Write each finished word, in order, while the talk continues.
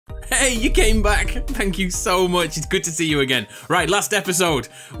Hey, you came back. Thank you so much. It's good to see you again. Right, last episode,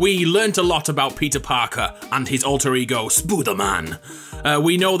 we learnt a lot about Peter Parker and his alter ego, Spooderman.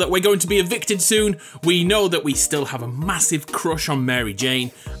 We know that we're going to be evicted soon. We know that we still have a massive crush on Mary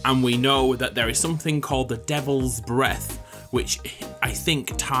Jane. And we know that there is something called the Devil's Breath, which I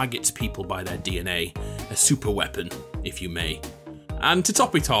think targets people by their DNA. A super weapon, if you may. And to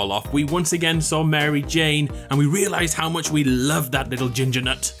top it all off, we once again saw Mary Jane and we realised how much we loved that little ginger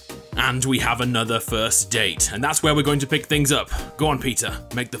nut. And we have another first date, and that's where we're going to pick things up. Go on, Peter,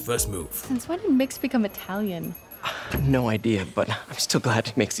 make the first move. Since when did Mix become Italian? No idea, but I'm still glad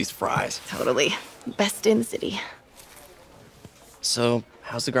he makes these fries. Totally. Best in the city. So,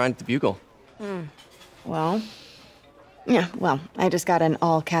 how's the grind at the Bugle? Well, I just got an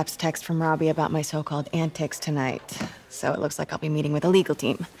all-caps text from Robbie about my so-called antics tonight. So it looks like I'll be meeting with a legal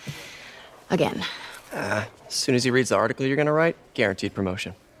team. Again. As soon as he reads the article you're gonna write, guaranteed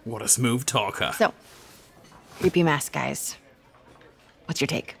promotion. What a smooth talker. So, creepy mask guys. What's your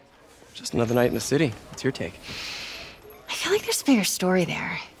take? Just another night in the city. What's your take? I feel like there's a bigger story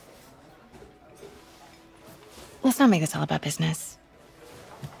there. Let's not make this all about business.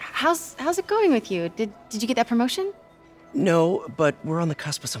 How's it going with you? Did you get that promotion? No, but we're on the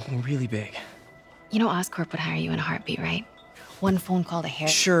cusp of something really big. You know Oscorp would hire you in a heartbeat, right? One phone call to hair.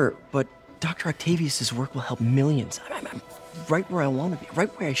 Sure, but Dr. Octavius' work will help millions. I'm right where I want to be, right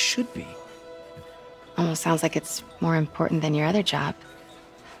where I should be. Almost sounds like it's more important than your other job.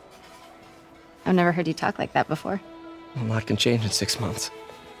 I've never heard you talk like that before. A lot can change in 6 months.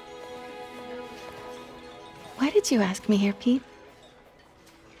 Why did you ask me here, Pete?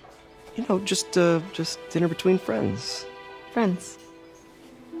 You know, just dinner between friends. Friends.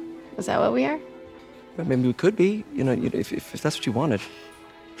 Is that what we are? But maybe we could be, if that's what you wanted.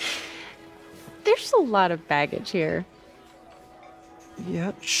 There's a lot of baggage here.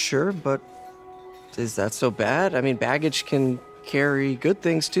 Yeah, sure, but is that so bad? I mean, baggage can carry good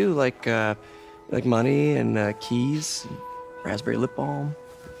things too, like money and keys, and raspberry lip balm.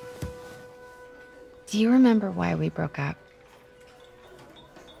 Do you remember why we broke up?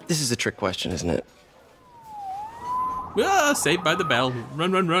 This is a trick question, isn't it? Ah, saved by the bell.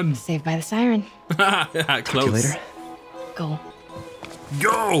 Run, run, run. Saved by the siren. Close. See you later. Go.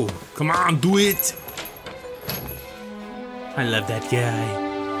 Go! Come on, do it! I love that guy.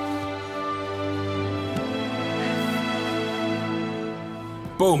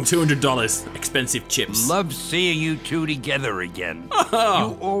 Boom, $200. Expensive chips. Love seeing you two together again.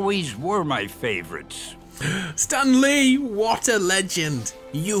 You always were my favorites. Stan Lee, what a legend.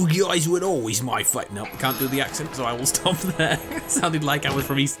 You guys were always my fight. No, can't do the accent, so I will stop there. Sounded like I was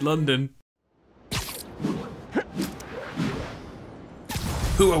from East London.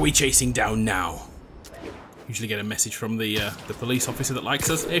 Who are we chasing down now? Usually get a message from the police officer that likes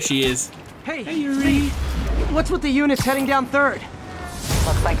us. There she is. Hey, Yuri. what's with the units heading down 3rd?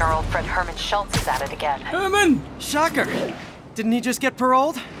 Looks like our old friend Herman Schultz is at it again. Herman! Shocker. Didn't he just get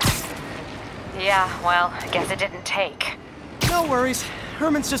paroled? Yeah, well, I guess it didn't take. No worries.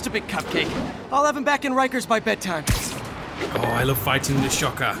 Herman's just a big cupcake. I'll have him back in Rikers by bedtime. Oh, I love fighting the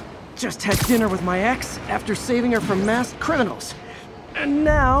shocker. Just had dinner with my ex after saving her from masked criminals. And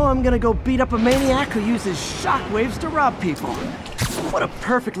now I'm gonna go beat up a maniac who uses shockwaves to rob people. What a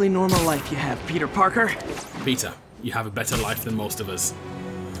perfectly normal life you have, Peter Parker. Peter, you have a better life than most of us.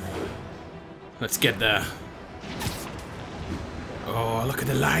 Let's get there. Oh, look at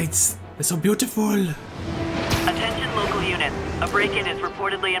the lights. They're so beautiful. Attention local units. A break-in is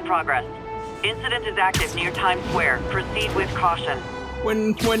reportedly in progress. Incident is active near Times Square. Proceed with caution.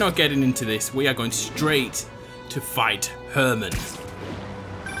 When we're not getting into this, we are going straight to fight Herman,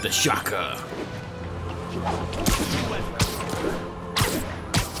 the Shocker.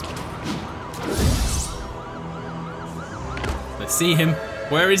 Let's see him.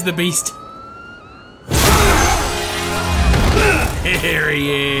 Where is the beast? Here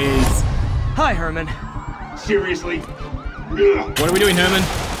he is. Hi, Herman. Seriously? What are we doing, Herman?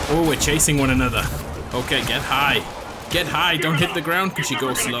 Oh, we're chasing one another. Okay, get high. Get high, don't hit the ground because you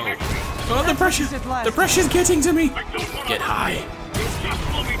go slow. Oh, the pressure! The pressure's getting to me! Get high.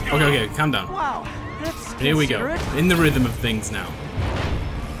 Okay, calm down. Wow, that's Here we go. In the rhythm of things now.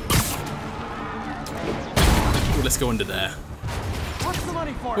 Ooh, let's go under there. What's the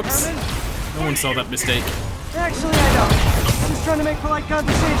money for, Whoops. Herman? No one saw that mistake. Actually, I don't. I'm just trying to make polite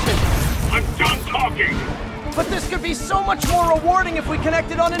conversation. I'm done talking! But this could be so much more rewarding if we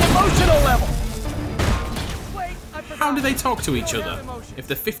connected on an emotional level. Wait, I forgot. How do they talk to each other if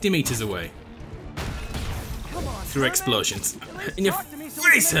they're 50 meters away? Come on, through explosions. In your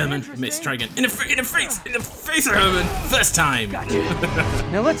face, Herman. Missed, try again. In the face, Herman. First time. Gotcha.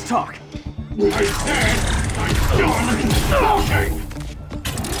 Now let's talk. I said I'm done talking!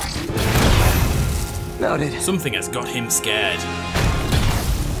 Noted. Something has got him scared.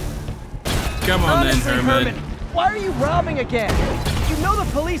 Come on Honestly, then, Herman. Why are you robbing again? You know the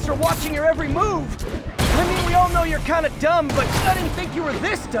police are watching your every move. I mean, we all know you're kind of dumb, but I didn't think you were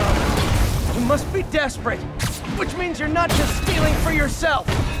this dumb. You must be desperate, which means you're not just stealing for yourself.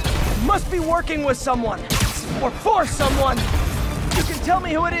 You must be working with someone, or for someone. You can tell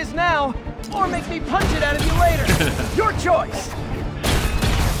me who it is now, or make me punch it out of you later. Your choice.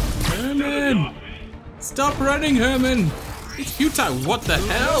 Herman! Stop running, Herman! It's futile. What the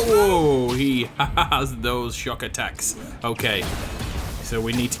hell? Whoa, he has those shock attacks. Okay, so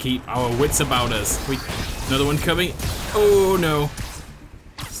we need to keep our wits about us. Another one coming. Oh no.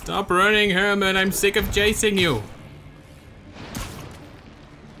 Stop running, Herman. I'm sick of chasing you.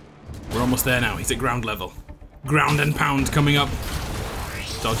 We're almost there now. He's at ground level. Ground and pound coming up.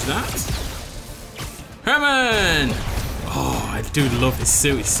 Dodge that. Herman! Oh, I do love his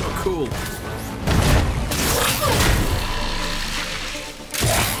suit. It's so cool.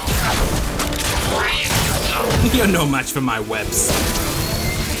 You're no match for my webs.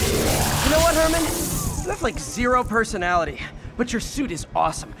 You know what, Herman? You have like zero personality, but your suit is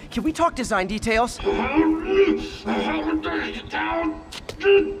awesome. Can we talk design details?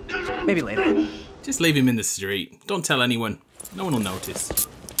 Maybe later. Just leave him in the street. Don't tell anyone. No one will notice.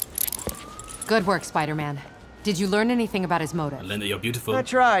 Good work, Spider-Man. Did you learn anything about his motive? I learned that you're beautiful. I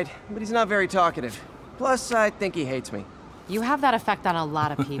tried, but he's not very talkative. Plus, I think he hates me. You have that effect on a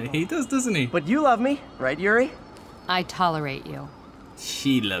lot of people. He does, doesn't he? But you love me, right, Yuri? I tolerate you.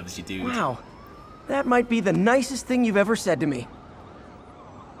 She loves you, dude. Wow. That might be the nicest thing you've ever said to me.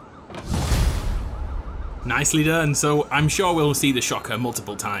 Nicely done. So I'm sure we'll see the Shocker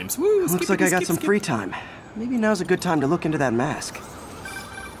multiple times. Woo, Looks like I got some free time. Maybe now's a good time to look into that mask.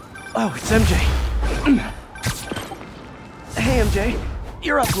 Oh, it's MJ. Hey, MJ.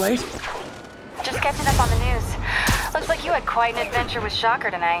 You're up late. Just catching up on the news. Looks like you had quite an adventure with Shocker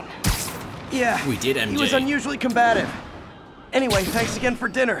tonight. Yeah. We did, MJ. He was unusually combative. Anyway, thanks again for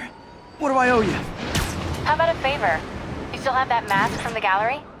dinner. What do I owe you? How about a favor? You still have that mask from the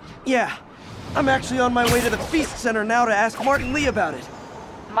gallery? Yeah. I'm actually on my way to the Feast Center now to ask Martin Lee about it.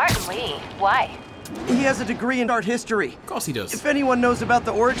 Martin Lee? Why? He has a degree in art history. Of course he does. If anyone knows about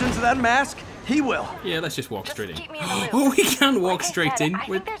the origins of that mask, he will. Yeah, let's just walk straight in. keep me in the loop. Oh, we can walk Like I straight said, in. I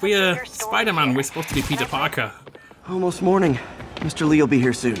think there's a We're bigger story Spider-Man. here. We're supposed to be Peter Parker. Almost morning. Mr. Lee will be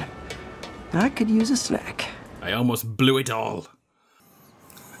here soon. I could use a snack. I almost blew it all.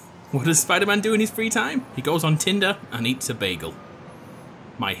 What does Spider-Man do in his free time? He goes on Tinder and eats a bagel.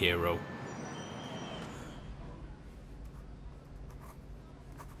 My hero.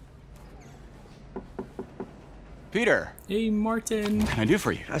 Peter, Hey, Martin. what can I do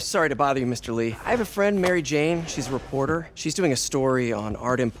for you? I'm sorry to bother you, Mr. Lee. I have a friend, Mary Jane. She's a reporter. She's doing a story on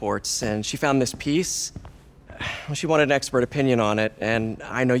art imports, and she found this piece. Well, she wanted an expert opinion on it, and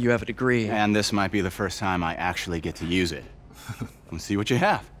I know you have a degree. And this might be the first time I actually get to use it. Let's see what you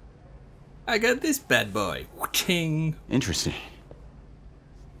have. I got this bad boy. Ching. Interesting.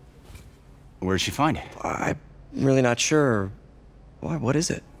 Where'd she find it? I'm really not sure. Why? What is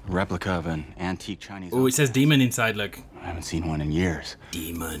it? A replica of an antique Chinese... Oh, it says demon inside, look. I haven't seen one in years.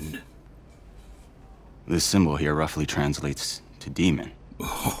 Demon. This symbol here roughly translates to demon.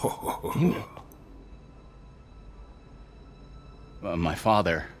 My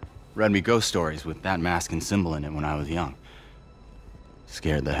father read me ghost stories with that mask and symbol in it when I was young.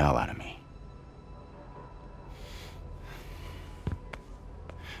 Scared the hell out of me.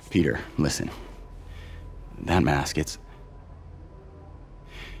 Peter, listen. That mask, it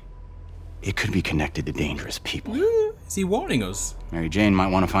could be connected to dangerous people. Is he warning us? Mary Jane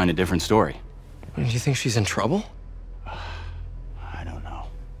might want to find a different story. Do you think she's in trouble? I don't know.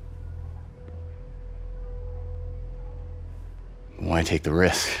 Why take the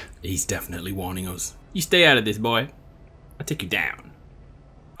risk? He's definitely warning us. You stay out of this, boy. I'll take you down.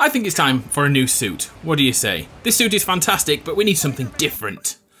 I think it's time for a new suit. What do you say? This suit is fantastic, but we need something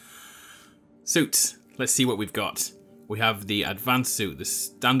different. Suits. Let's see what we've got. We have the advanced suit, the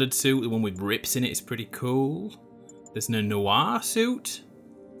standard suit, the one with rips in it is pretty cool. There's a noir suit.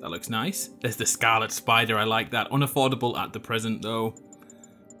 That looks nice. There's the Scarlet Spider, I like that. Unaffordable at the present though.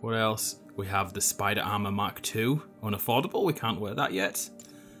 What else? We have the Spider Armor Mark II. Unaffordable, we can't wear that yet.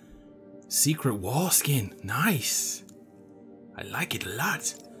 Secret War skin, nice. I like it a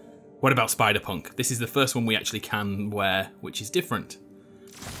lot. What about Spider-Punk? This is the first one we actually can wear, which is different.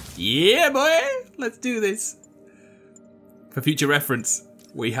 Yeah, boy! Let's do this. For future reference,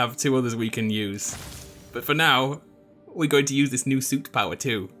 we have 2 others we can use. But for now, we're going to use this new suit power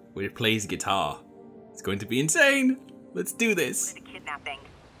too, where it plays guitar. It's going to be insane. Let's do this.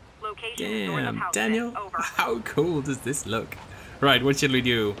 Damn, Daniel, how cool does this look? Right, what should we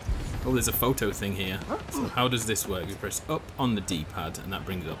do? Oh, there's a photo thing here. So how does this work? We press up on the D-pad and that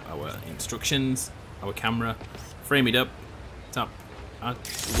brings up our instructions, our camera. Frame it up. Tap.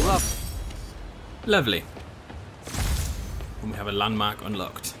 Lovely. And we have a landmark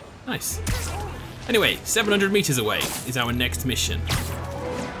unlocked. Nice. Anyway, 700 meters away is our next mission.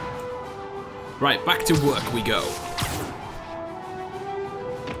 Right, back to work we go.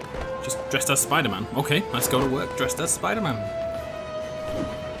 Just dressed as Spider-Man. Okay, let's go to work dressed as Spider-Man.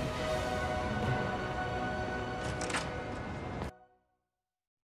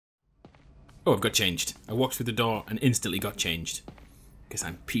 Oh, I've got changed. I walked through the door and instantly got changed. Because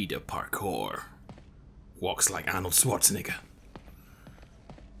I'm Peter Parkour. Walks like Arnold Schwarzenegger.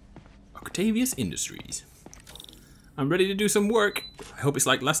 Octavious Industries. I'm ready to do some work. I hope it's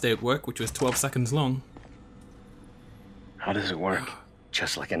like last day at work, which was 12 seconds long. How does it work?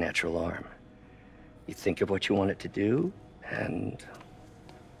 Just like a natural arm. You think of what you want it to do, and...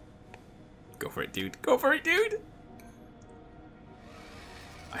 Go for it, dude. Go for it, dude!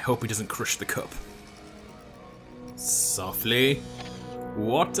 I hope he doesn't crush the cup. Softly.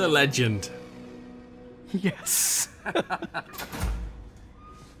 What a legend. Yes.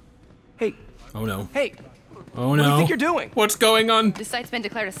 Hey. Oh no. Hey. Oh no. What do you think you're doing? What's going on? This site's been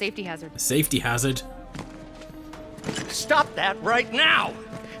declared a safety hazard. A safety hazard? Stop that right now!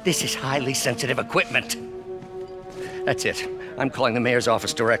 This is highly sensitive equipment. That's it. I'm calling the mayor's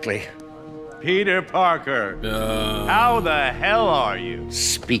office directly. Peter Parker. How the hell are you?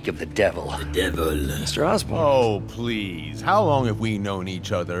 Speak of the devil. The devil. Mr. Osborn. Oh, please. How long have we known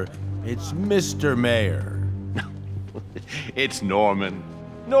each other? It's Mr. Mayor. It's Norman.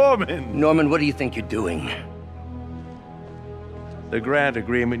 Norman! Norman, what do you think you're doing? The grant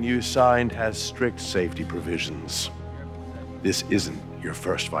agreement you signed has strict safety provisions. This isn't your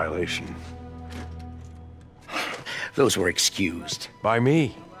first violation. Those were excused. By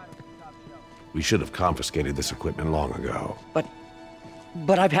me. We should have confiscated this equipment long ago.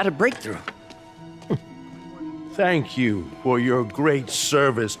 But I've had a breakthrough. Thank you for your great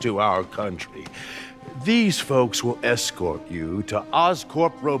service to our country. These folks will escort you to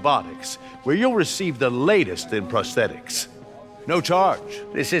Oscorp Robotics, where you'll receive the latest in prosthetics. No charge.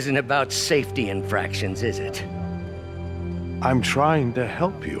 This isn't about safety infractions, is it? I'm trying to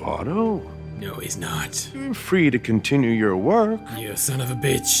help you, Otto. No, he's not. You're free to continue your work. You son of a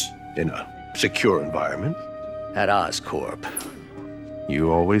bitch. In a secure environment. At Oscorp.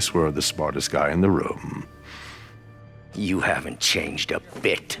 You always were the smartest guy in the room. You haven't changed a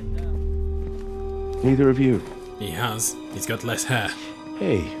bit. Neither of you. He has. He's got less hair.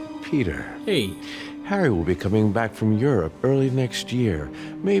 Hey, Peter. Hey. Harry will be coming back from Europe early next year.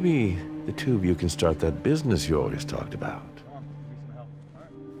 Maybe the two of you can start that business you always talked about.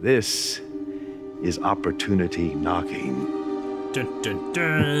 This is opportunity knocking. Dun dun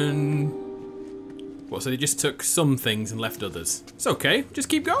dun. Well, so they just took some things and left others. It's okay. Just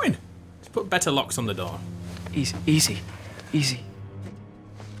keep going. Just put better locks on the door. Easy, easy, easy.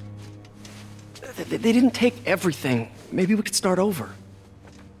 They didn't take everything. Maybe we could start over.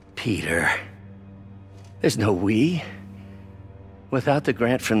 Peter. There's no we. Without the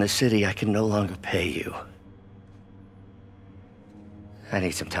grant from the city, I can no longer pay you. I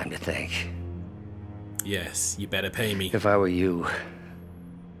need some time to think. Yes, you better pay me. If I were you,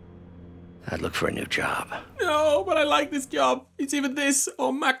 I'd look for a new job. No, but I like this job. It's either this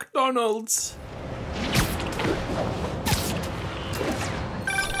or McDonald's.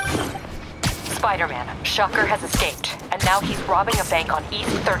 Spider-Man, Shocker has escaped, and now he's robbing a bank on East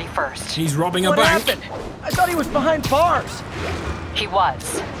 31st. He's robbing a What bank? happened? I thought he was behind bars. He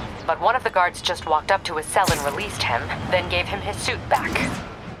was, but one of the guards just walked up to his cell and released him, then gave him his suit back.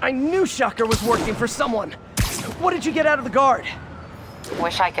 I knew Shocker was working for someone. What did you get out of the guard?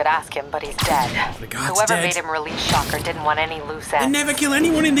 Wish I could ask him, but he's dead. The guard's Whoever dead. made him release Shocker didn't want any loose They ends. never kill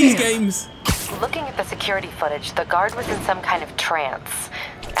anyone in these games. Looking at the security footage, the guard was in some kind of trance.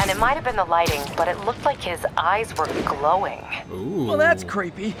 And it might have been the lighting, but it looked like his eyes were glowing. Ooh. Well, that's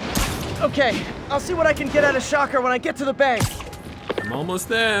creepy. Okay, I'll see what I can get out of Shocker when I get to the bank. I'm almost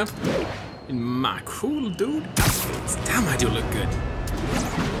there. In my cool dude outfits. Damn, I do look good.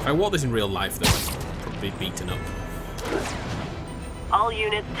 If I wore this in real life, though, I'd probably be beaten up. All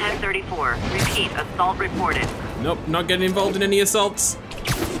units 1034. Repeat, assault reported. Nope, not getting involved in any assaults.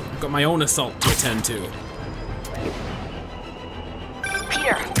 I've got my own assault to attend to.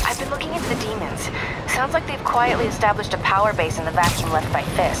 Peter, I've been looking into the demons. Sounds like they've quietly established a power base in the vacuum left by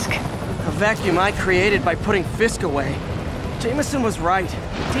Fisk. A vacuum I created by putting Fisk away. Jameson was right.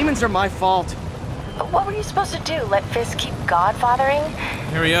 Demons are my fault. What were you supposed to do? Let Fisk keep godfathering?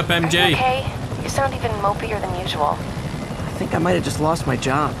 Hurry up, MJ. Are you okay? You sound even mopier than usual. I think I might have just lost my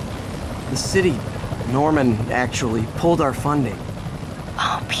job. The city, Norman, actually pulled our funding.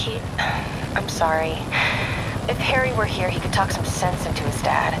 Oh, Pete. I'm sorry. If Harry were here, he could talk some sense into his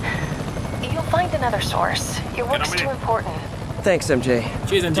dad. You'll find another source. Your work's too important. Thanks, MJ.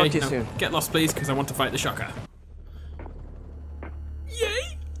 Cheers, MJ. Talk to you soon. Get lost, please, because I want to fight the Shocker.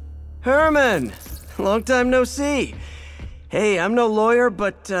 Yay! Herman! Long time no see. Hey, I'm no lawyer,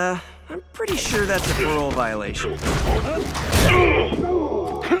 but I'm pretty sure that's a parole violation.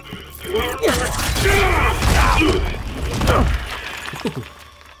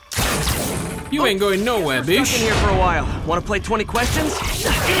 You ain't going nowhere, bitch. Stuck in here for a while. Want to play 20 questions?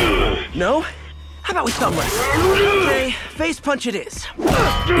 No? How about we thumb wrestle? Okay, face punch it is.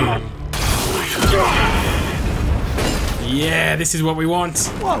 Yeah, this is what we want.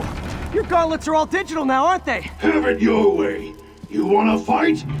 Whoa! Your gauntlets are all digital now, aren't they? Have it your way. You wanna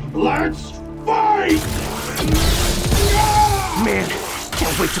fight? Let's fight! Man,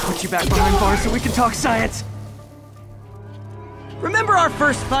 can't wait to put you back behind bars so we can talk science. Remember our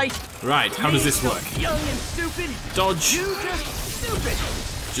first fight? Right, how does this work? Young and stupid. Dodge. You just stupid.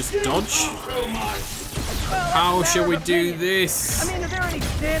 Just dodge? How shall we do this? I mean, are there any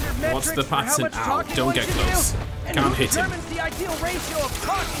standard metrics What's the for how pattern? much Ow, talking don't one get should close. do? And Can't who hit him. determines the ideal ratio of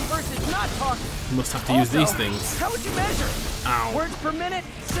talking versus not talking? You must have to use these things. How would you measure? Ow. Words per minute,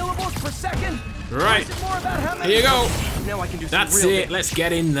 syllables per second? Right. Or is it more about how many? Here you go. Now I can do That's some real it. damage. Let's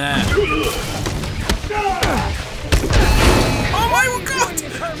get in there. Oh my god!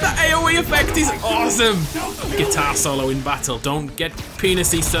 That AoE effect is awesome! Guitar solo in battle. Don't get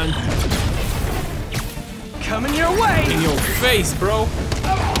penisy, son. Coming your way! In your face, bro.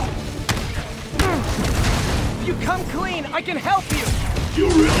 If you come clean, I can help you! You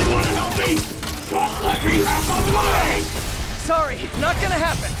really want to help me? Just let me have a leg! Sorry, not gonna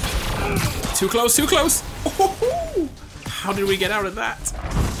happen. Too close, too close! Oh, how did we get out of that?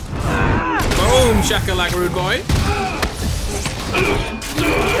 Boom, shakalaka, rude boy.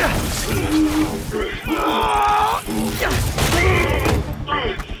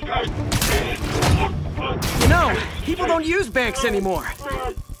 You know, people don't use banks anymore.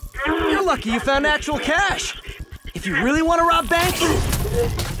 You're lucky you found actual cash. If you really want to rob banks,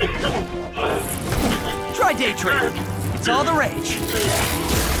 try day trading. It's all the rage.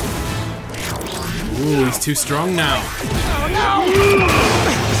 Ooh, he's too strong now. Oh no!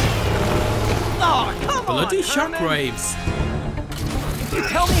 Oh, come Bloody on, Herman. shockwaves. You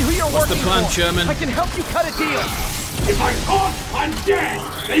tell me who you're What's the working plan, for. Sherman? I can help you cut a deal. If I talk, I'm dead!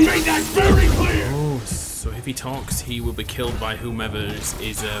 They made that very clear! Oh, so if he talks, he will be killed by whomever is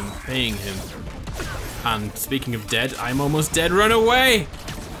paying him. And speaking of dead, I'm almost dead. Run away!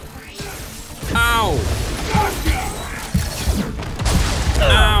 Ow!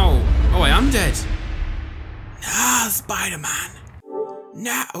 Ow! Oh, I am dead. No, Spider-Man.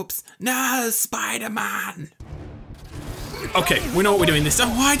 No, oops. No, Spider-Man. Okay, we know what we're doing this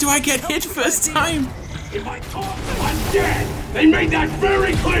time. Why do I get hit first time? If I talk, I'm dead! They made that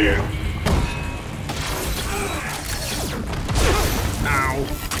very clear! Ow.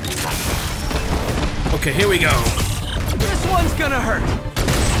 Okay, here we go. This one's gonna hurt.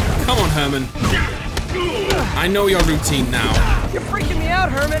 Come on, Herman. I know your routine now. You're freaking me out,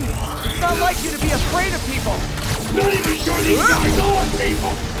 Herman. It's not like you to be afraid of people. Not even sure these guys are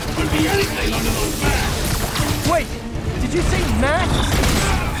people! Could be anything under those masks! Wait, did you say masks?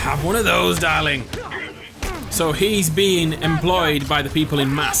 Have one of those, darling. So he's being employed by the people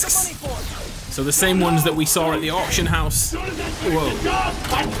in masks. So the same ones that we saw at the auction house. Whoa.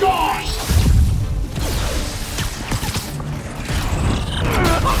 I'm gone!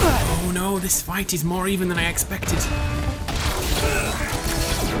 Oh no, this fight is more even than I expected.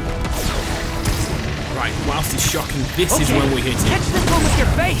 Right, whilst he's shocking, this is when we hit him. Catch this one with your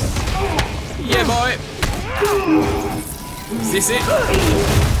face. Yeah, boy. Is this it?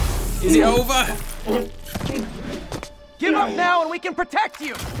 Is it over? Give up now and we can protect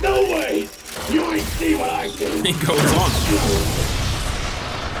you. No way! You ain't see what I do! It goes on.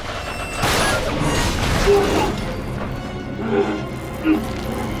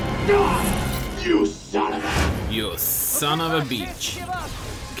 You son of a... You son of a beach.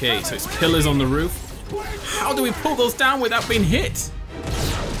 Okay, so it's pillars on the roof. How do we pull those down without being hit?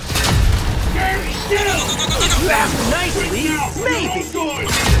 Nicely, maybe.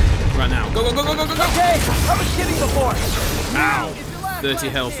 Right now. Go, go, go, go, go, go, go. Okay, I was kidding before. Ow. Is your last 30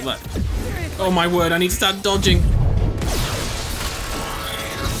 health left. Oh my word, I need to start dodging.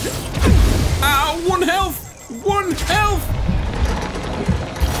 Ow, 1 health! 1 health!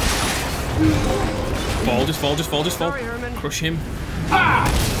 Fall, just fall, just fall, just fall. Crush him.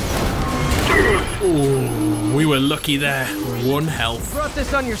 Ooh, we were lucky there. 1 health. You brought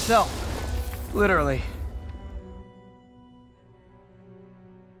this on yourself. Literally.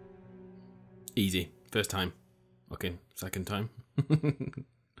 Easy. First time. Okay, second time.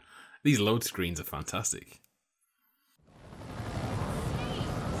 These load screens are fantastic.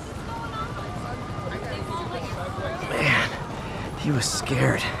 Man, he was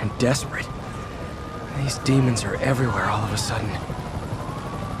scared and desperate. These demons are everywhere all of a sudden.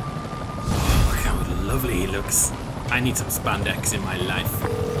 Oh, look how lovely he looks. I need some spandex in my life.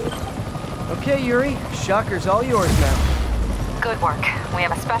 Okay, Yuri. Shocker's all yours now. Good work. We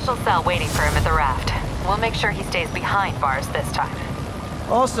have a special cell waiting for him at the raft. We'll make sure he stays behind bars this time.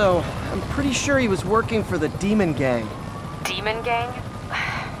 Also, I'm pretty sure he was working for the Demon Gang. Demon Gang?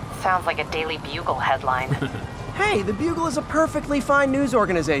 Sounds like a Daily Bugle headline. Hey, the Bugle is a perfectly fine news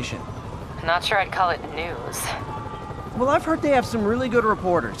organization. Not sure I'd call it news. Well, I've heard they have some really good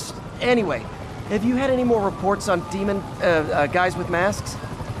reporters. Anyway, have you had any more reports on demon, guys with masks?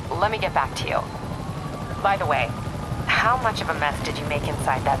 Let me get back to you. By the way, how much of a mess did you make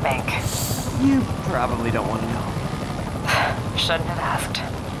inside that bank? You probably don't want to know. Shouldn't have asked.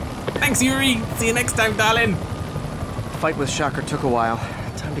 Thanks, Yuri. See you next time, darling. The fight with Shocker took a while.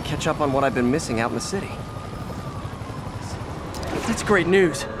 Time to catch up on what I've been missing out in the city. That's great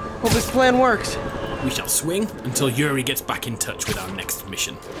news. Hope this plan works. We shall swing until Yuri gets back in touch with our next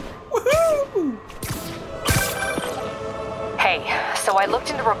mission. Woohoo! Hey, so I looked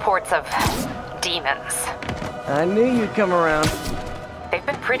into reports of demons. I knew you'd come around. They've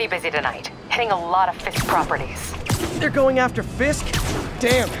been pretty busy tonight, hitting a lot of Fisk properties. They're going after Fisk?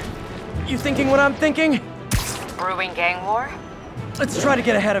 Damn. You thinking what I'm thinking? Brewing gang war? Let's try to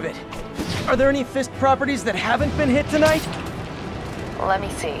get ahead of it. Are there any Fisk properties that haven't been hit tonight? Let me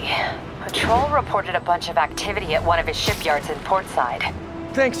see. Patrol reported a bunch of activity at one of his shipyards in Portside.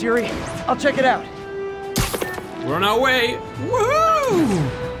 Thanks, Yuri. I'll check it out. We're on our way. Woohoo!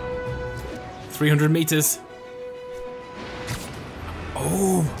 300 meters.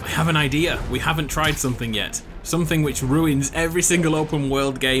 Oh, I have an idea. We haven't tried something yet. Something which ruins every single open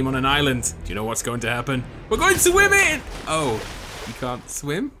world game on an island. Do you know what's going to happen? We're going swimming! Oh, you can't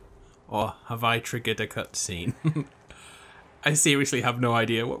swim? Or have I triggered a cutscene? I seriously have no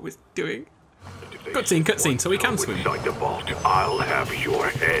idea what we're doing. Cutscene, so we can swim. Inside the vault, I'll have your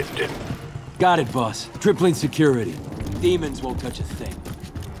head. Got it, boss. Tripling security. Demons won't touch a thing.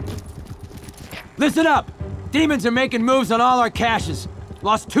 Listen up! Demons are making moves on all our caches.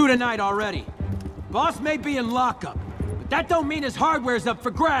 Lost 2 tonight already. Boss may be in lockup, but that don't mean his hardware's up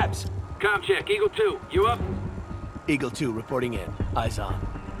for grabs. Com check, Eagle 2, you up? Eagle 2 reporting in. Eyes on.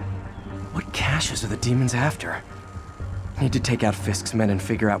 What caches are the demons after? Need to take out Fisk's men and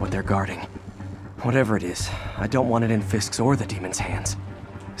figure out what they're guarding. Whatever it is, I don't want it in Fisk's or the demons' hands.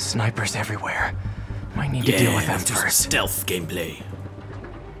 Snipers everywhere. Might need to deal with them first. Stealth gameplay.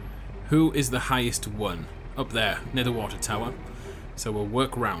 Who is the highest one? Up there, near the water tower. So we'll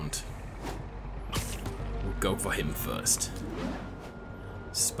work round. We'll go for him first.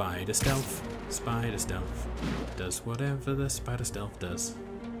 Spider stealth. Spider stealth. Does whatever the spider stealth does.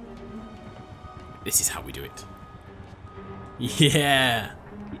 This is how we do it. Yeah!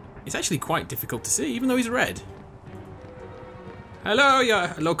 It's actually quite difficult to see, even though he's red. Hello,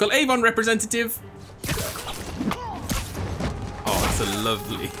 your local Avon representative. Oh, that's a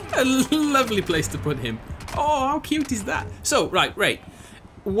lovely place to put him. Oh, how cute is that? So, right.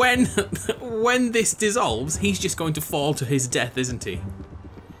 When this dissolves, he's just going to fall to his death, isn't he?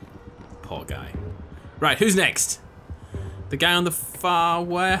 Poor guy. Right, who's next? The guy on the far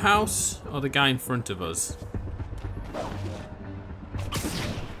warehouse, or the guy in front of us?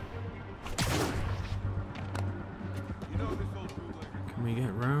 Can we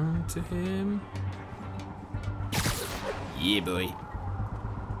get round to him? Yeah, boy.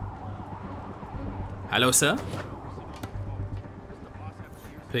 Hello, sir.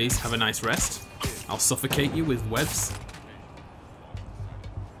 Please have a nice rest. I'll suffocate you with webs.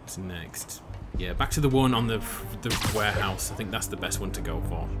 What's next? Yeah, back to the one on the warehouse. I think that's the best one to go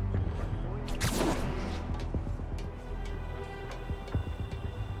for.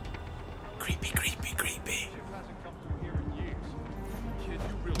 Creepy.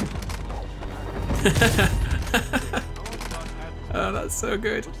 Oh, that's so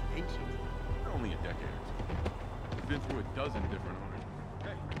good. Only a decade. We've been through a dozen different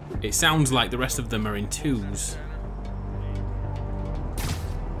owners. It sounds like the rest of them are in twos.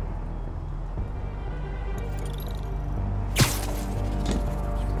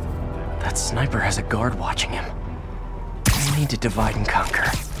 sniper has a guard watching him. We need to divide and conquer.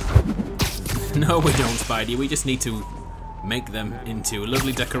 No, we don't, Spidey. We just need to make them into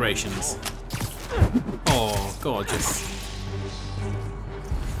lovely decorations. Oh, gorgeous.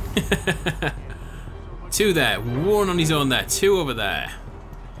 2 there, 1 on his own there, 2 over there.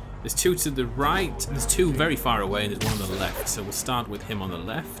 There's 2 to the right, there's 2 very far away, and there's 1 on the left. So we'll start with him on the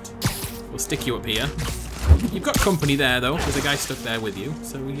left. We'll stick you up here. You've got company there, though. There's a guy stuck there with you,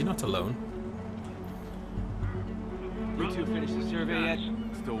 so you're not alone. You two finished the survey yet?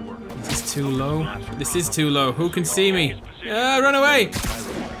 Still working. This is too low. This is too low. Who can see me? Run away!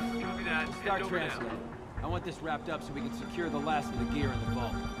 Start translating. I want this wrapped up so we can secure the last of the gear in the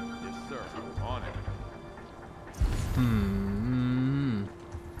vault. Yes, sir. On it.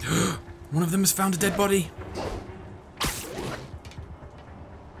 One of them has found a dead body.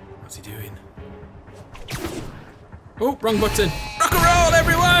 What's he doing? Oh, wrong button. Rock and roll,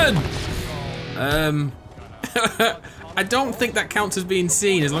 everyone! I don't think that counts as being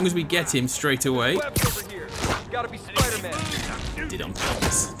seen as long as we get him straight away. Gotta be Spider-Man. Did on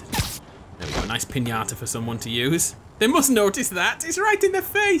purpose. There we go, a nice pinata for someone to use. They must notice that. It's right in their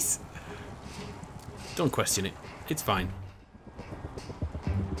face. Don't question it. It's fine.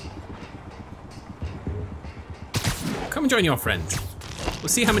 Come and join your friends. We'll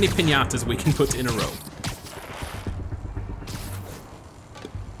see how many pinatas we can put in a row.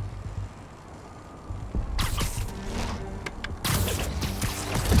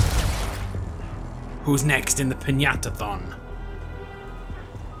 Who's next in the pinata-thon?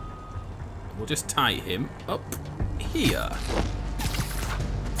 We'll just tie him up here.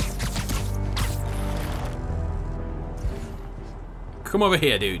 Come over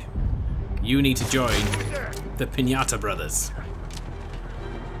here, dude. You need to join the Pinata Brothers.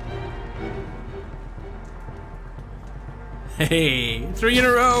 Hey, 3 in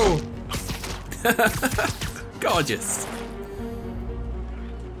a row! Gorgeous.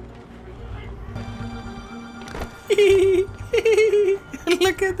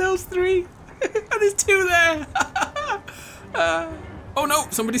 Look at those 3. There's 2 there. Oh no,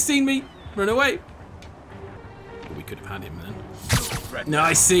 somebody's seen me. Run away. We could have had him then. No,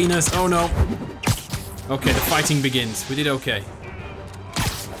 he's seen us. Oh no. Okay, the fighting begins. We did okay.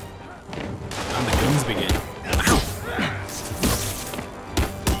 And the guns begin. Ow.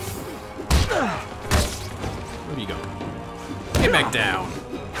 Where do you go? Get back down.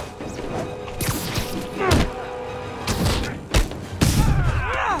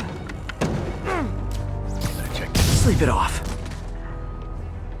 Sleep it off.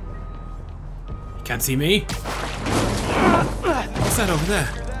 You can't see me? What's that over there?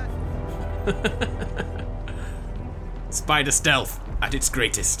 Spider stealth at its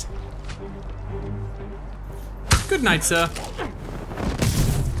greatest. Good night, sir.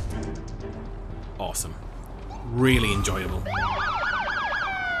 Awesome. Really enjoyable.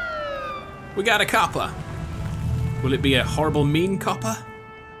 We got a copper. Will it be a horrible, mean copper?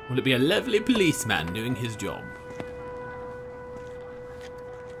 Will it be a lovely policeman doing his job?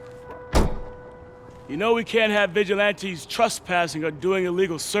 You know we can't have vigilantes trespassing or doing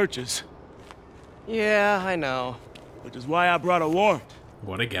illegal searches. Yeah, I know. Which is why I brought a warrant.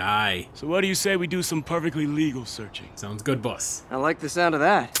 What a guy. So what do you say we do some perfectly legal searching? Sounds good, boss. I like the sound of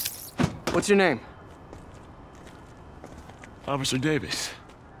that. What's your name? Officer Davis.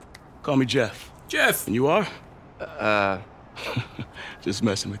 Call me Jeff. Jeff! And you are? Just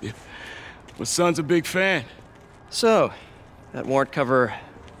messing with you. My son's a big fan. So, that warrant cover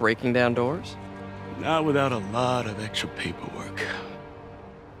breaking down doors? Not without a lot of extra paperwork.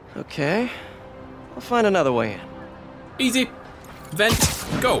 Okay. I'll find another way in. Easy. Vent.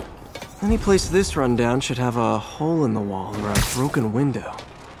 Go. Any place this rundown should have a hole in the wall or a broken window.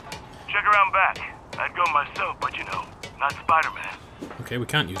 Check around back. I'd go myself, but you know, not Spider-Man. Okay, we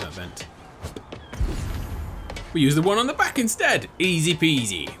can't use that vent. We use the one on the back instead. Easy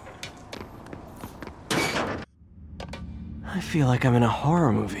peasy. I feel like I'm in a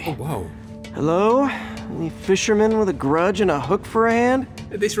horror movie. Oh, whoa. Hello? Any fisherman with a grudge and a hook for a hand?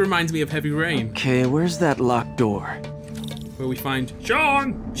 This reminds me of Heavy Rain. Okay, where's that locked door? Where we find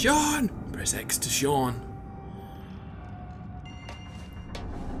Sean! Sean! Press X to Sean.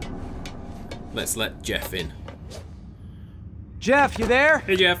 Let's let Jeff in. Jeff, you there?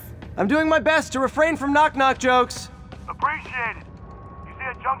 Hey, Jeff. I'm doing my best to refrain from knock-knock jokes. Appreciate it. You see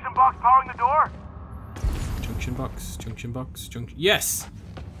a junction box powering the door? Junction box, junction box, junction... Yes!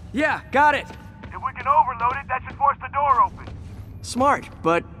 Yeah, got it. If we can overload it, that should force the door open. Smart,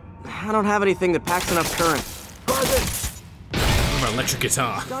 but I don't have anything that packs enough current. What about electric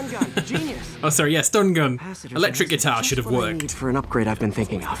guitar. Stun gun, genius. Oh, sorry, yeah, stun gun. Capacitors Electric are guitar just should have what I need worked. for an upgrade I've been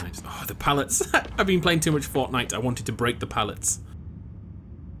thinking of. Oh, the pallets. I've been playing too much Fortnite. I wanted to break the pallets.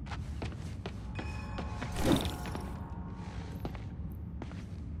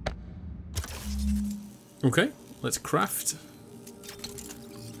 Okay, let's craft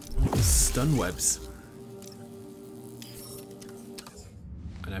stun webs.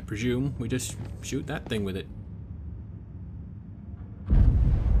 And I presume we just shoot that thing with it.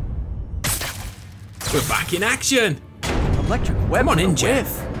 We're back in action! Electric web. Come on in,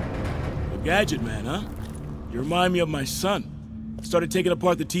 Jeff. A gadget man, huh? You remind me of my son. Started taking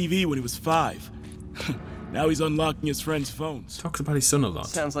apart the TV when he was 5. Now he's unlocking his friends' phones. Talks about his son a lot.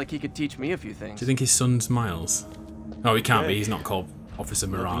 Sounds like he could teach me a few things. Do you think his son's Miles? Oh, he can't be. He's not called Officer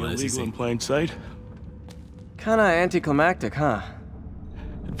Morales, is he? In plain sight? Kinda anticlimactic, huh?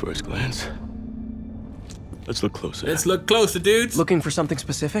 At first glance. Let's look closer. Let's look closer, dudes. Looking for something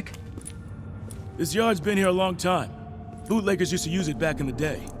specific? This yard's been here a long time. Bootleggers used to use it back in the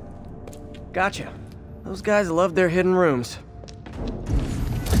day. Gotcha. Those guys love their hidden rooms.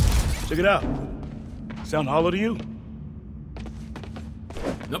 Check it out. Sound hollow to you?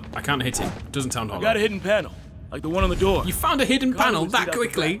 Nope, I can't hit it. Doesn't sound hollow. I got a hidden panel, like the one on the door. You found a hidden panel that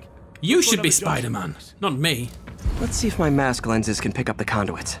quickly? You should be Spider-Man, not me. Let's see if my mask lenses can pick up the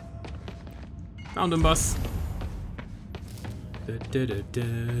conduits. Found him, boss.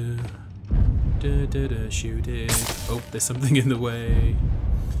 Shoot it. Oh, there's something in the way.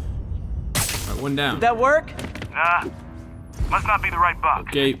 Right, one down. Did that work? Nah. Must not be the right box.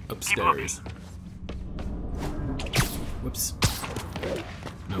 Okay, upstairs. Whoops.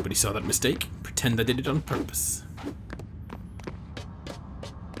 Nobody saw that mistake. Pretend I did it on purpose.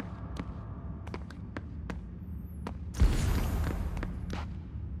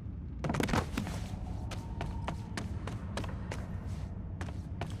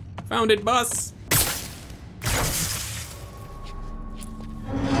 Found it, boss.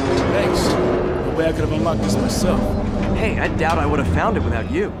 Thanks. No way I could have unlocked this myself. Hey, I doubt I would have found it without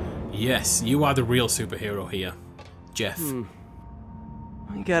you. Yes, you are the real superhero here, Jeff. You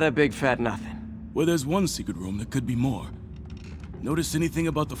got a big fat nothing. Well, there's one secret room. There could be more. Notice anything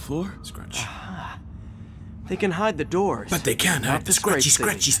about the floor? Scratch. They can hide the doors. But they can't hide the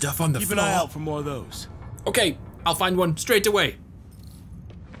scratchy stuff on the Keep floor. an eye out for more of those. Okay, I'll find one straight away.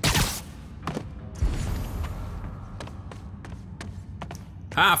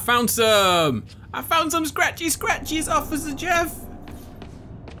 I found some! I found some scratchies, Officer Jeff!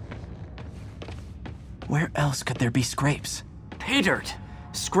 Where else could there be scrapes? Pay dirt.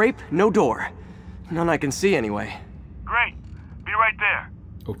 Scrape, no door. None I can see anyway. Great. Be right there.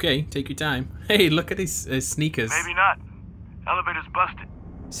 Okay, take your time. Hey, look at his sneakers. Maybe not. Elevator's busted.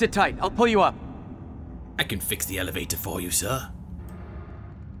 Sit tight, I'll pull you up. I can fix the elevator for you, sir.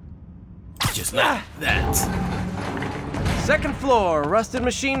 Just like that. Second floor, rusted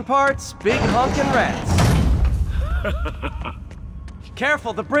machine parts, big honkin' rats.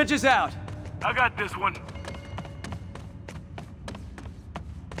 Careful, the bridge is out. I got this one.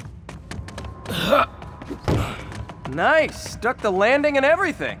 Nice, stuck the landing and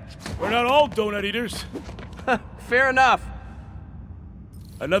everything. We're not all donut eaters. Fair enough.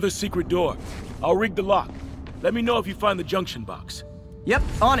 Another secret door. I'll rig the lock. Let me know if you find the junction box. Yep,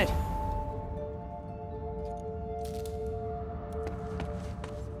 on it.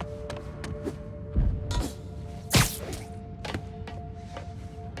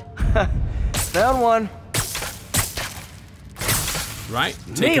 Found one. Right,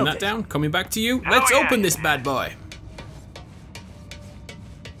 taking that down, coming back to you. Let's open this bad boy.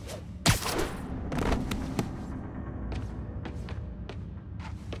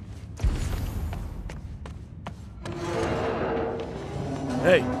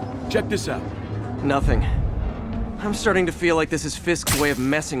 Hey, check this out. Nothing. I'm starting to feel like this is Fisk's way of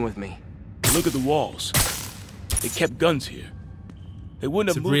messing with me. Look at the walls. They kept guns here. They wouldn't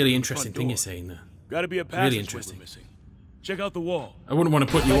It's have a moved really the interesting front thing door. you're saying there. Gotta be a passage interesting. we're missing. Check out the wall. I wouldn't want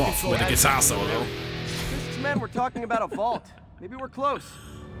to put you off with a guitar solo. Fisk's men were talking about a vault. Maybe we're close.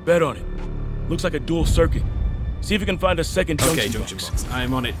 Bet on it. Looks like a dual circuit. See if you can find a second junction box. I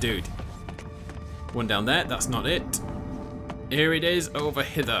am on it, dude. One down there, that's not it. Here it is, over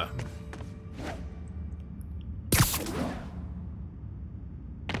hither. It's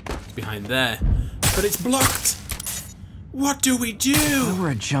behind there. But it's blocked! What do we do? If I were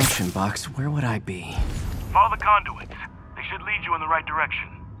a junction box, where would I be? Follow the conduits. They should lead you in the right direction.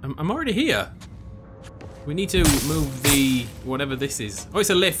 I'm already here. We need to move the... whatever this is. Oh, it's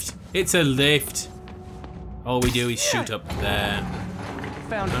a lift. It's a lift. All we do is shoot up there.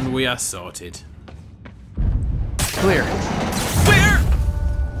 Found it. And we are sorted. Clear. Clear!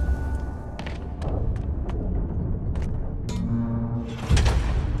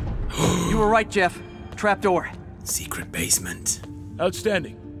 were right, Jeff. Trapdoor. Secret basement.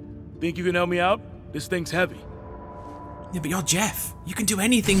 Outstanding. Think you can help me out? This thing's heavy. Yeah, but you're Jeff. You can do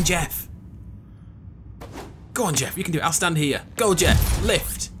anything, Jeff. Go on, Jeff. You can do it. I'll stand here. Go, Jeff.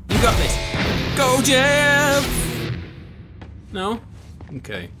 Lift. You got this. Go, Jeff! No?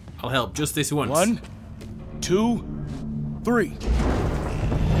 Okay. I'll help just this once. 1, 2, 3.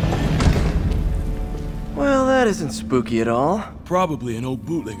 Well, that isn't spooky at all. Probably an old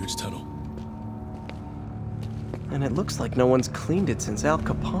bootlegger's tunnel. And it looks like no one's cleaned it since Al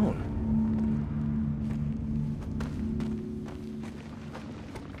Capone.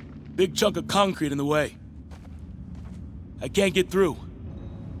 Big chunk of concrete in the way. I can't get through.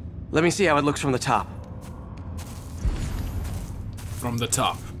 Let me see how it looks from the top. From the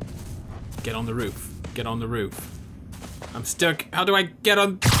top. Get on the roof. Get on the roof. I'm stuck. How do I get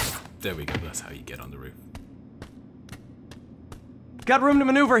on? There we go. That's how you get on the roof. Got room to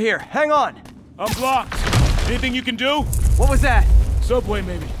maneuver here. Hang on. I'm blocked. Anything you can do? What was that? Subway,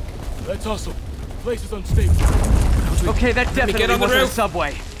 maybe. Let's hustle. Place is unstable. Okay, that definitely wasn't a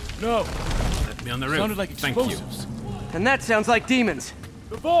subway. No. Let me on the roof. Sounded like explosives. Thank you. And that sounds like demons.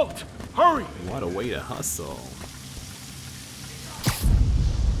 The vault! Hurry! What a way to hustle.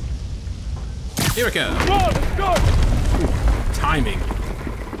 Here it goes. Come on, let's go! Timing.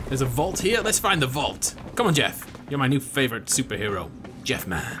 There's a vault here. Let's find the vault. Come on, Jeff. You're my new favorite superhero. Jeff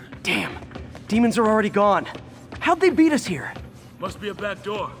Man. Damn. Demons are already gone. How'd they beat us here? Must be a back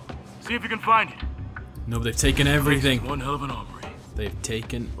door. See if you can find it. No, they've taken everything. One hell of an armory. They've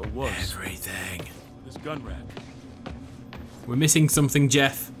taken was. everything. This gun rack. We're missing something,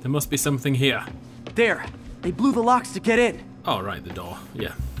 Jeff. There must be something here. There. They blew the locks to get in. Oh, right, the door.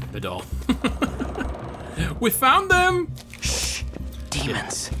 Yeah, the door. We found them! Shh.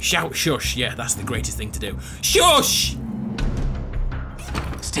 Demons. Yeah. Shout shush. Yeah, that's the greatest thing to do. Shush!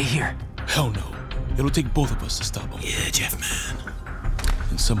 Stay here. Hell no. It'll take both of us to stop them. Yeah, Jeff Man.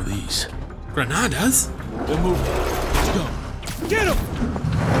 And some of these. Granadas? They're moving. Let's go. Get him!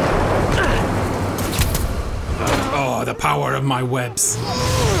 Oh, the power of my webs.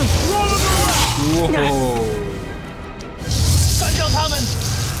 Whoa! Sunshell's humming!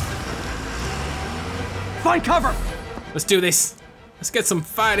 Find cover! Let's do this. Let's get some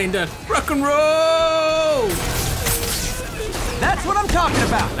fighting done. Rock and roll! That's what I'm talking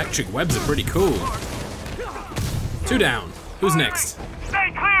about! Electric webs are pretty cool. 2 down. Who's next?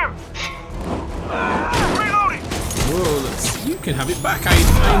 Stay clear! Reloading! Whoa, you can have it back, I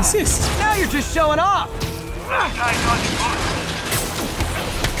insist. Now you're just showing off!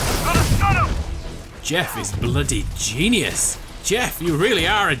 Jeff is bloody genius. Jeff, you really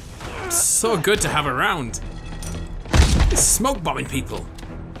are so good to have around. It's smoke bombing people.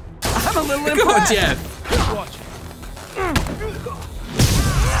 I'm a little Go impressed. on, Jeff.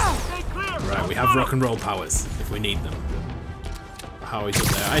 Right, we have rock and roll powers if we need them. Howie's up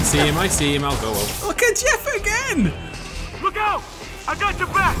there. I see him, I'll go over. Look at Jeff again! Look out! I got your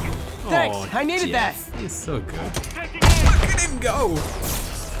back! Thanks, Oh, I needed Jeff. that. He's so good. Look at him go!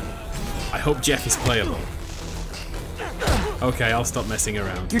 I hope Jeff is playable. Okay, I'll stop messing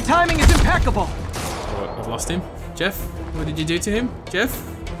around. Your timing is impeccable. Oh, I've lost him. Jeff, what did you do to him? Jeff,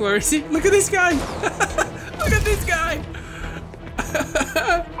 where is he? Look at this guy! Look at this guy!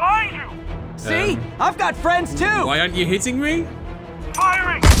 Behind you! See? I've got friends too! Why aren't you hitting me?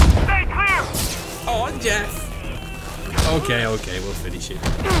 Firing! Stay clear! Oh, Jeff! Okay, we'll finish it.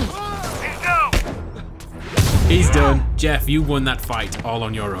 He's down! He's done. Jeff, you won that fight all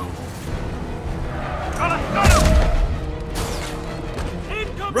on your own.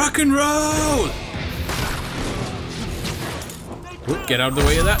 Rock and roll! Whoop, get out of the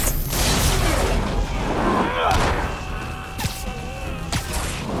way of that.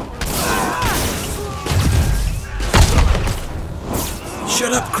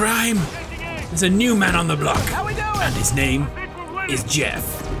 Shut up, crime! There's a new man on the block, and his name is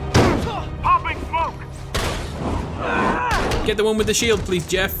Jeff. Popping smoke! Get the one with the shield, please,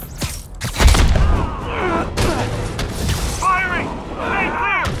 Jeff. Firing! Stay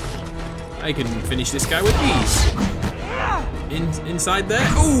clear! I can finish this guy with ease. Inside there.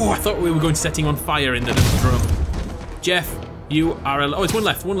 Oh, I thought we were going to set him on fire in the drum. Jeff, you are oh, it's one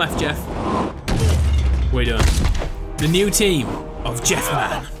left, Jeff. We're done. The new team of Jeff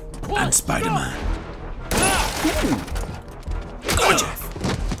Man and Spider-Man. Go on, Jeff.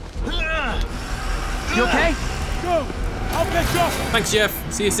 You okay? Go! I'll catch up! Thanks, Jeff.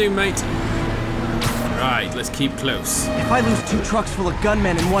 See you soon, mate. Right, let's keep close. If I lose 2 trucks full of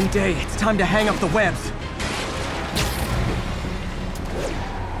gunmen in one day, it's time to hang up the webs.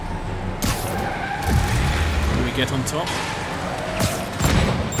 Can we get on top?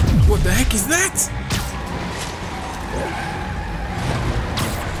 What the heck is that?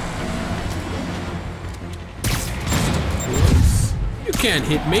 You can't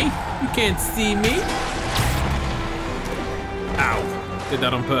hit me. You can't see me. Ow. Did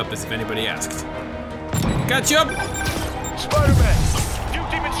that on purpose, if anybody asked. Catch up! Spider-Man! Few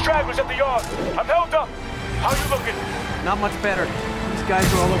demon stragglers at the yard. I'm held up. How you looking? Not much better. These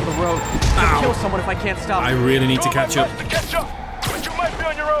guys are all over the road. I'll kill someone if I can't stop I them. really need to catch up. To catch up, but you might be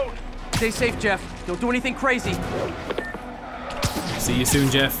on your own. Stay safe, Jeff. Don't do anything crazy. See you soon,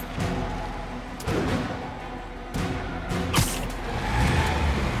 Jeff.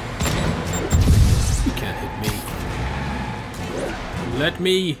 You can't hit me. Let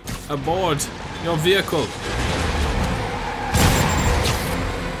me aboard your vehicle.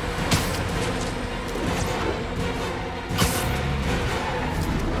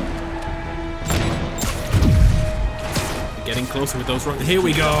 Getting closer with those rockets. Here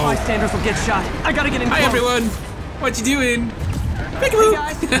we go. Bystanders will get shot. I gotta get in. Hi everyone. What you doing? Peekaboo.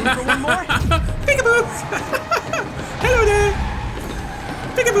 Hey guys, ready for one more? Peekaboo. Hello there.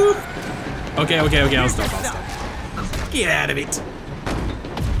 Peekaboo. Okay. I'll stop. Get out of it.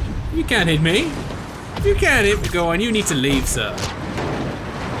 You can't hit me. You can't hit me. Go on. You need to leave, sir.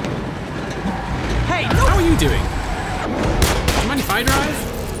 Hey, how are you doing? Do you mind if I drive?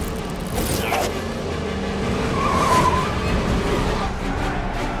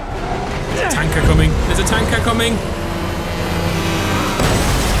 There's a tanker coming. There's a tanker coming.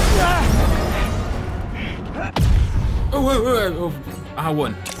 Oh. I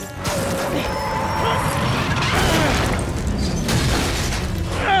won.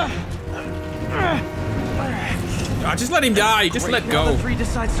 Oh, just let him die. Just let go. The 3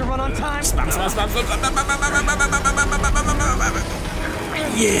 decides to run on time. Spam.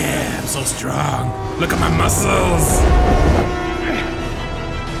 Yeah, I'm so strong. Look at my muscles.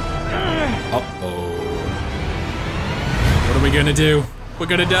 Uh-oh. What are we gonna do? We're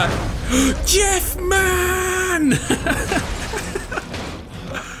gonna die. Jeff Man!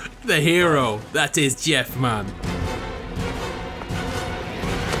 The hero. That is Jeff Man.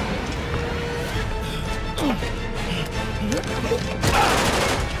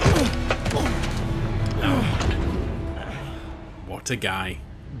 What a guy.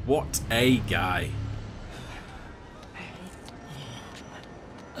 What a guy.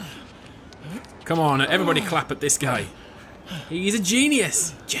 Come on, everybody clap at this guy. He's a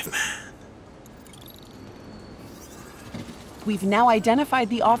genius. Jeff Man. We've now identified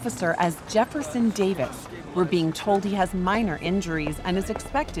the officer as Jefferson Davis. We're being told he has minor injuries and is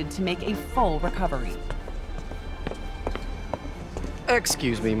expected to make a full recovery.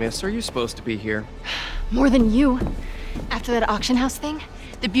 Excuse me, miss. Are you supposed to be here? More than you. After that auction house thing,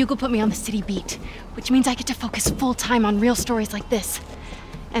 the Bugle put me on the city beat, which means I get to focus full time on real stories like this.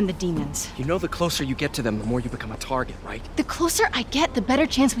 And the demons. You know the closer you get to them, the more you become a target, right? The closer I get, the better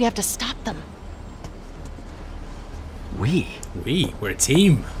chance we have to stop them. We're a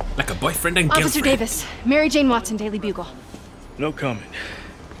team. Like a boyfriend and girlfriend. Officer Davis, Mary Jane Watson, Daily Bugle. No comment.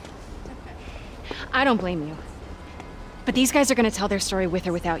 I don't blame you. But these guys are gonna tell their story with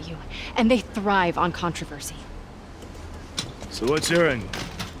or without you. And they thrive on controversy. So what's your angle?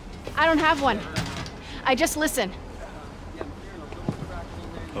 I don't have one. I just listen.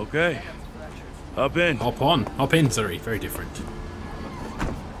 Okay. Hop in. Hop on. Hop in, sorry. Very different.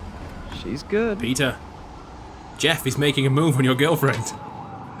 She's good. Peter. Jeff is making a move on your girlfriend.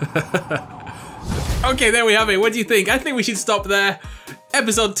 Okay, there we have it. What do you think? I think we should stop there.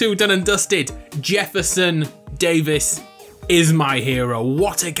 Episode 2 done and dusted. Jefferson Davis is my hero.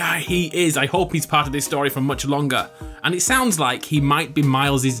 What a guy he is. I hope he's part of this story for much longer. And it sounds like he might be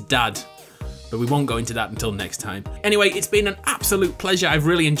Miles's dad. But we won't go into that until next time. Anyway, it's been an absolute pleasure. I've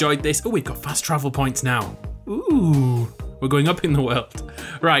really enjoyed this. Oh, we've got fast travel points now. Ooh, we're going up in the world.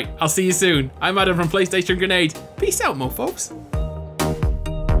 Right, I'll see you soon. I'm Adam from PlayStation Grenade. Peace out, mofos.